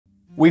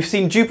We've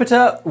seen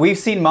Jupiter, we've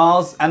seen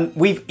Mars, and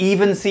we've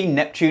even seen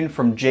Neptune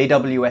from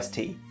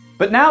JWST.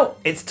 But now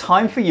it's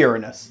time for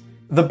Uranus.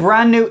 The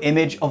brand new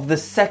image of the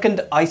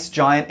second ice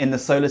giant in the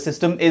solar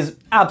system is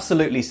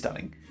absolutely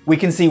stunning. We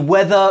can see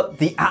weather,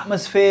 the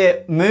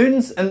atmosphere,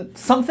 moons, and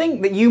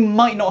something that you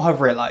might not have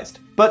realized.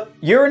 But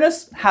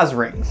Uranus has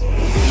rings.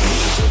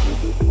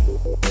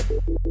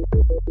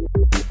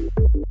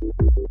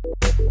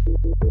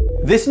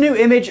 This new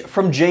image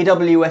from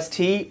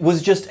JWST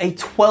was just a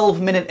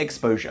 12-minute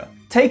exposure,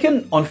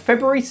 taken on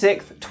February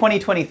 6th,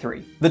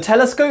 2023. The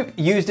telescope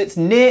used its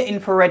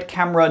near-infrared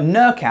camera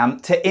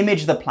NIRCam to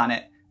image the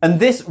planet, and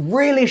this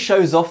really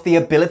shows off the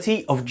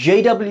ability of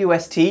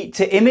JWST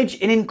to image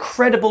in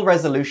incredible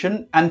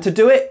resolution and to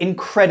do it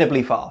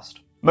incredibly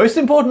fast. Most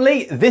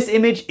importantly, this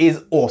image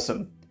is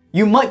awesome.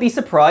 You might be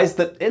surprised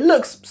that it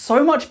looks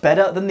so much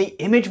better than the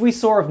image we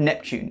saw of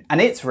Neptune and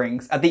its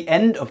rings at the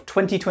end of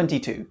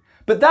 2022.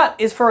 But that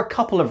is for a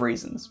couple of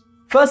reasons.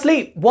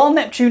 Firstly, while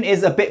Neptune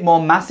is a bit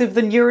more massive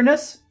than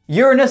Uranus,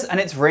 Uranus and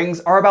its rings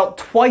are about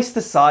twice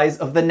the size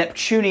of the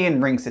Neptunian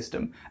ring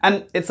system,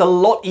 and it's a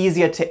lot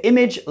easier to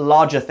image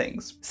larger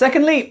things.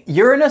 Secondly,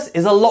 Uranus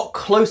is a lot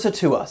closer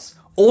to us,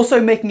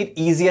 also making it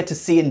easier to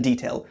see in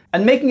detail,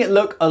 and making it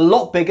look a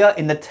lot bigger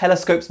in the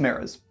telescope's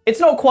mirrors. It's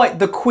not quite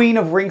the queen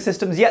of ring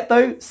systems yet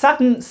though.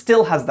 Saturn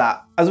still has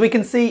that, as we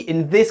can see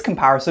in this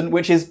comparison,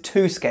 which is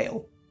to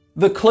scale.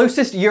 The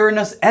closest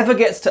Uranus ever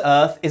gets to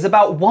Earth is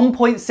about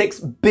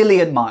 1.6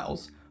 billion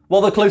miles,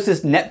 while the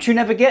closest Neptune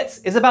ever gets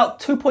is about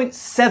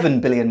 2.7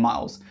 billion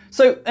miles,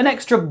 so an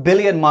extra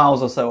billion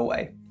miles or so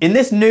away. In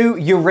this new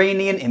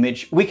Uranian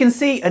image, we can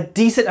see a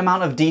decent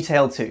amount of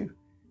detail too.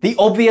 The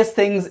obvious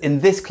things in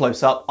this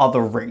close-up are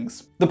the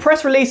rings. The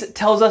press release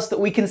tells us that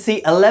we can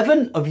see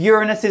 11 of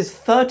Uranus's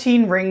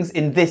 13 rings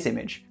in this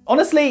image.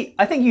 Honestly,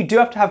 I think you do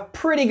have to have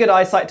pretty good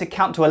eyesight to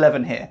count to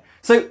 11 here,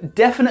 so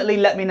definitely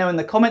let me know in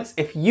the comments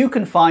if you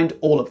can find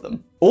all of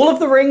them. All of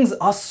the rings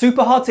are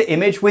super hard to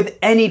image with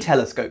any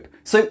telescope,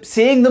 so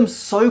seeing them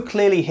so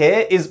clearly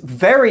here is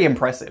very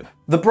impressive.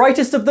 The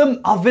brightest of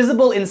them are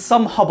visible in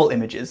some Hubble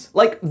images,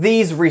 like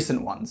these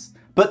recent ones.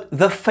 But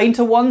the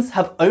fainter ones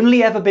have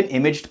only ever been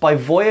imaged by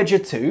Voyager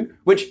 2,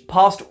 which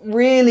passed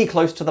really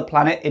close to the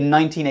planet in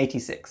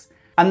 1986,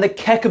 and the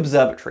Keck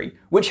Observatory,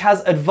 which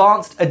has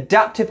advanced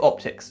adaptive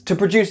optics to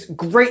produce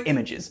great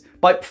images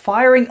by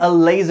firing a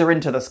laser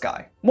into the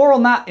sky. More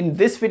on that in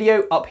this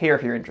video up here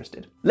if you're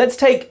interested. Let's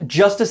take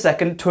just a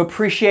second to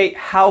appreciate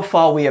how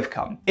far we have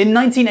come. In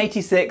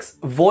 1986,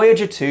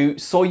 Voyager 2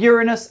 saw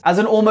Uranus as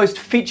an almost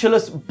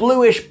featureless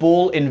bluish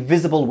ball in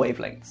visible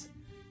wavelengths.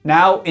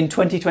 Now, in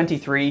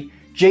 2023,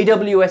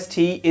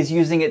 JWST is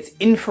using its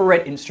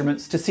infrared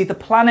instruments to see the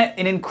planet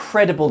in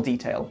incredible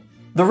detail.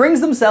 The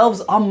rings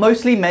themselves are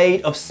mostly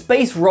made of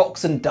space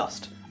rocks and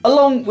dust,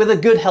 along with a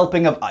good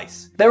helping of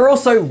ice. They're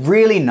also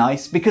really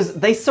nice because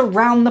they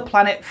surround the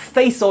planet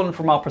face on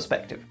from our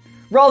perspective,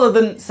 rather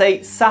than,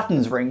 say,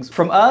 Saturn's rings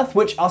from Earth,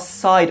 which are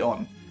side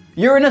on.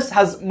 Uranus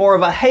has more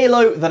of a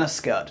halo than a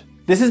skirt.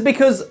 This is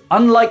because,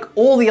 unlike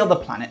all the other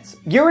planets,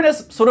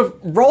 Uranus sort of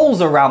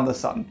rolls around the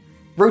sun,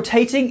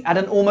 rotating at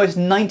an almost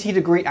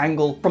 90-degree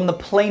angle from the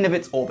plane of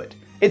its orbit,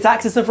 its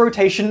axis of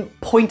rotation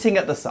pointing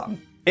at the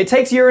sun. It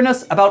takes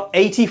Uranus about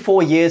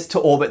 84 years to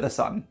orbit the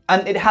sun,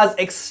 and it has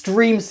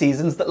extreme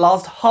seasons that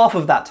last half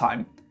of that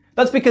time.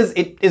 That's because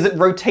it isn't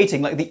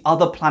rotating like the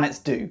other planets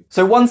do.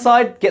 So one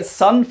side gets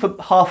sun for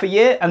half a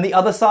year, and the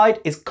other side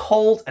is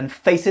cold and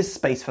faces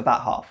space for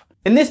that half.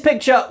 In this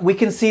picture, we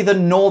can see the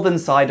northern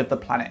side of the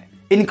planet,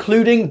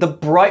 including the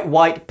bright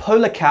white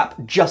polar cap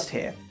just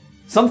here.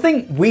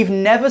 Something we've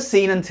never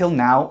seen until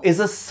now is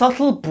a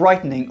subtle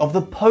brightening of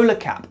the polar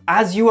cap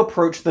as you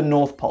approach the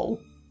North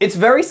Pole. It's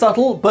very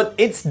subtle, but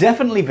it's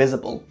definitely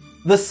visible.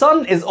 The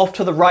sun is off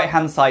to the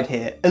right-hand side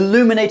here,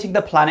 illuminating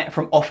the planet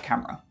from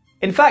off-camera.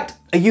 In fact,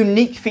 a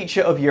unique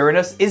feature of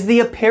Uranus is the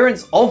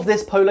appearance of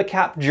this polar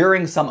cap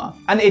during summer,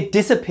 and it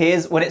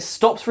disappears when it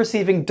stops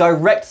receiving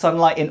direct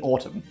sunlight in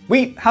autumn.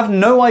 We have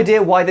no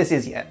idea why this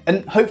is yet,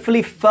 and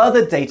hopefully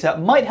further data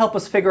might help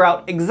us figure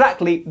out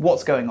exactly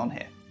what's going on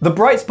here. The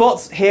bright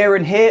spots here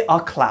and here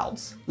are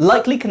clouds,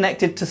 likely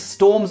connected to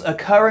storms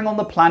occurring on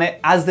the planet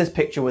as this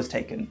picture was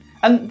taken.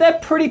 And they're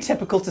pretty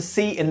typical to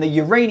see in the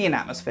Uranian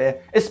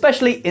atmosphere,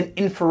 especially in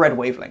infrared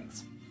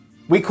wavelengths.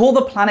 We call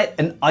the planet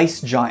an ice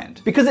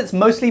giant because it's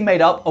mostly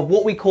made up of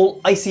what we call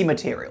icy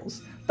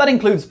materials. That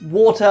includes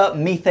water,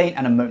 methane,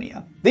 and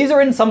ammonia. These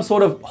are in some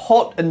sort of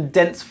hot and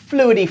dense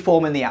fluidy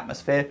form in the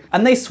atmosphere,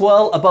 and they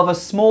swirl above a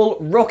small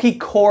rocky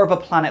core of a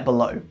planet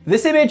below.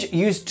 This image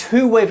used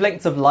 2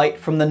 wavelengths of light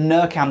from the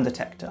NIRCam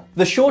detector.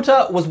 The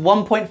shorter was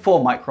 1.4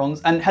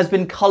 microns and has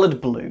been colored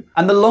blue,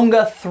 and the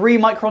longer 3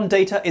 micron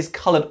data is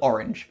colored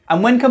orange.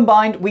 And when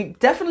combined, we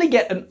definitely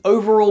get an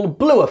overall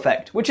blue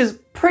effect, which is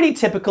pretty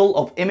typical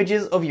of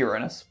images of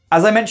Uranus.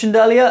 As I mentioned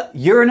earlier,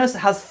 Uranus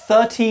has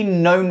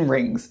 13 known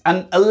rings,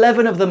 and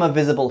 11 of them are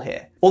visible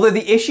here. Although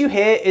the issue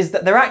here is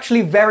that they're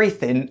actually very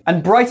thin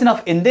and bright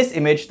enough in this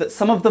image that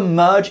some of them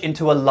merge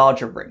into a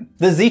larger ring.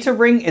 The Zeta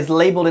ring is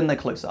labeled in the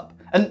close-up,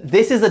 and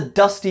this is a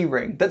dusty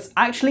ring that's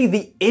actually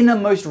the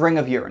innermost ring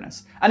of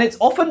Uranus, and it's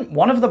often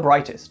one of the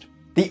brightest.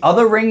 The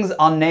other rings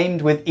are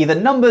named with either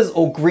numbers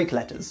or Greek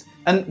letters,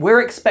 and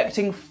we're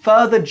expecting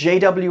further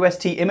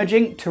JWST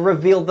imaging to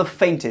reveal the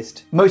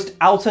faintest, most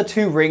outer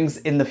two rings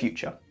in the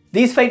future.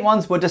 These faint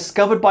ones were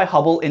discovered by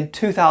Hubble in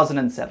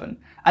 2007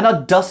 and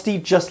are dusty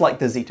just like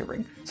the Zeta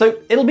ring, so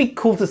it'll be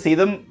cool to see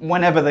them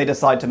whenever they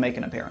decide to make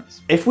an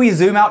appearance. If we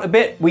zoom out a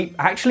bit, we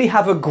actually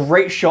have a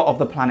great shot of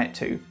the planet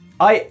too.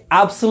 I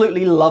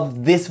absolutely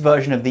love this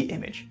version of the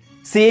image,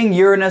 seeing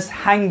Uranus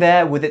hang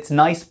there with its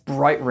nice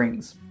bright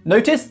rings.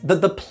 Notice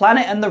that the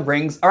planet and the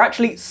rings are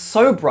actually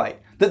so bright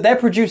that they're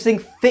producing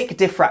thick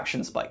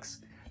diffraction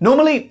spikes,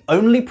 normally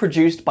only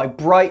produced by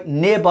bright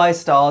nearby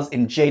stars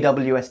in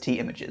JWST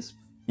images.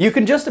 You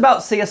can just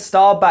about see a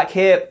star back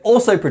here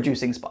also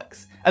producing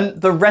spikes, and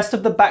the rest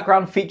of the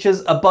background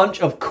features a bunch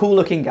of cool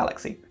looking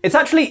galaxy. It's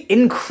actually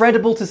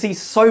incredible to see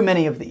so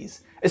many of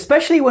these,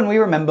 especially when we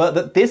remember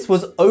that this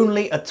was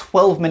only a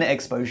 12-minute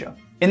exposure.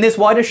 In this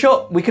wider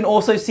shot, we can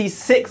also see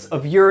 6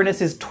 of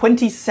Uranus's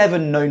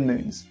 27 known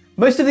moons.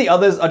 Most of the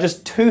others are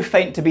just too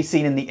faint to be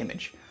seen in the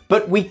image,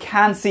 but we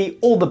can see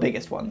all the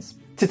biggest ones.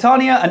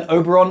 Titania and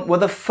Oberon were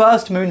the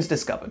first moons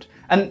discovered,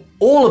 and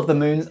all of the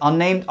moons are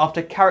named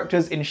after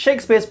characters in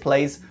Shakespeare's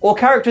plays or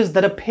characters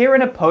that appear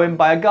in a poem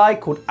by a guy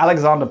called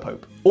Alexander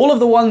Pope. All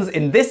of the ones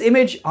in this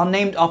image are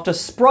named after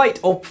sprite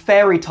or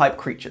fairy type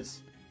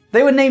creatures.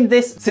 They were named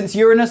this since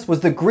Uranus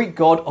was the Greek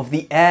god of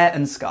the air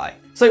and sky,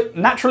 so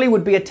naturally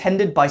would be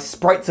attended by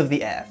sprites of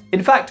the air.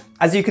 In fact,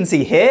 as you can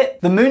see here,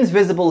 the moons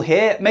visible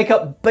here make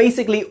up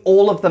basically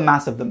all of the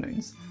mass of the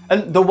moons,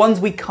 and the ones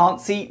we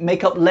can't see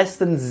make up less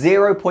than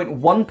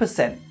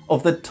 0.1%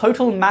 of the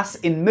total mass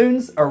in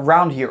moons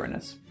around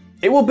Uranus.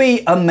 It will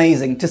be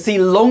amazing to see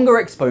longer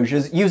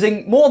exposures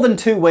using more than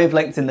 2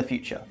 wavelengths in the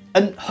future,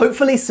 and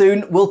hopefully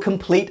soon we'll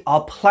complete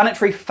our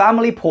planetary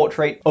family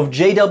portrait of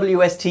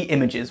JWST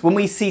images when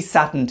we see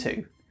Saturn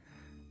II.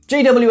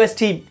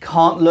 JWST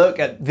can't look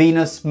at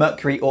Venus,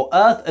 Mercury or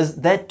Earth as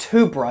they're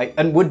too bright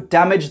and would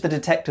damage the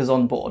detectors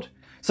on board.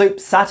 So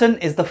Saturn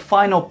is the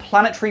final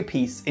planetary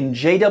piece in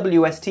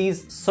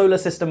JWST's solar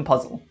system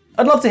puzzle.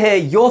 I'd love to hear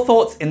your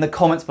thoughts in the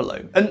comments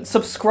below, and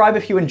subscribe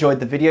if you enjoyed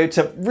the video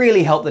to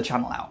really help the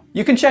channel out.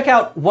 You can check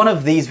out one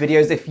of these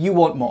videos if you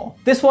want more.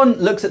 This one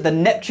looks at the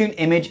Neptune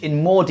image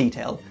in more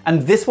detail,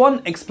 and this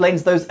one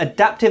explains those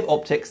adaptive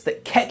optics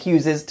that Keck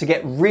uses to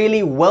get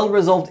really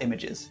well-resolved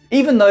images,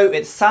 even though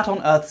it's sat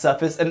on Earth's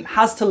surface and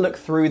has to look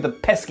through the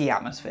pesky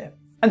atmosphere.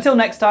 Until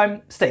next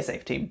time, stay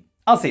safe team.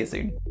 I'll see you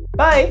soon.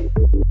 Bye!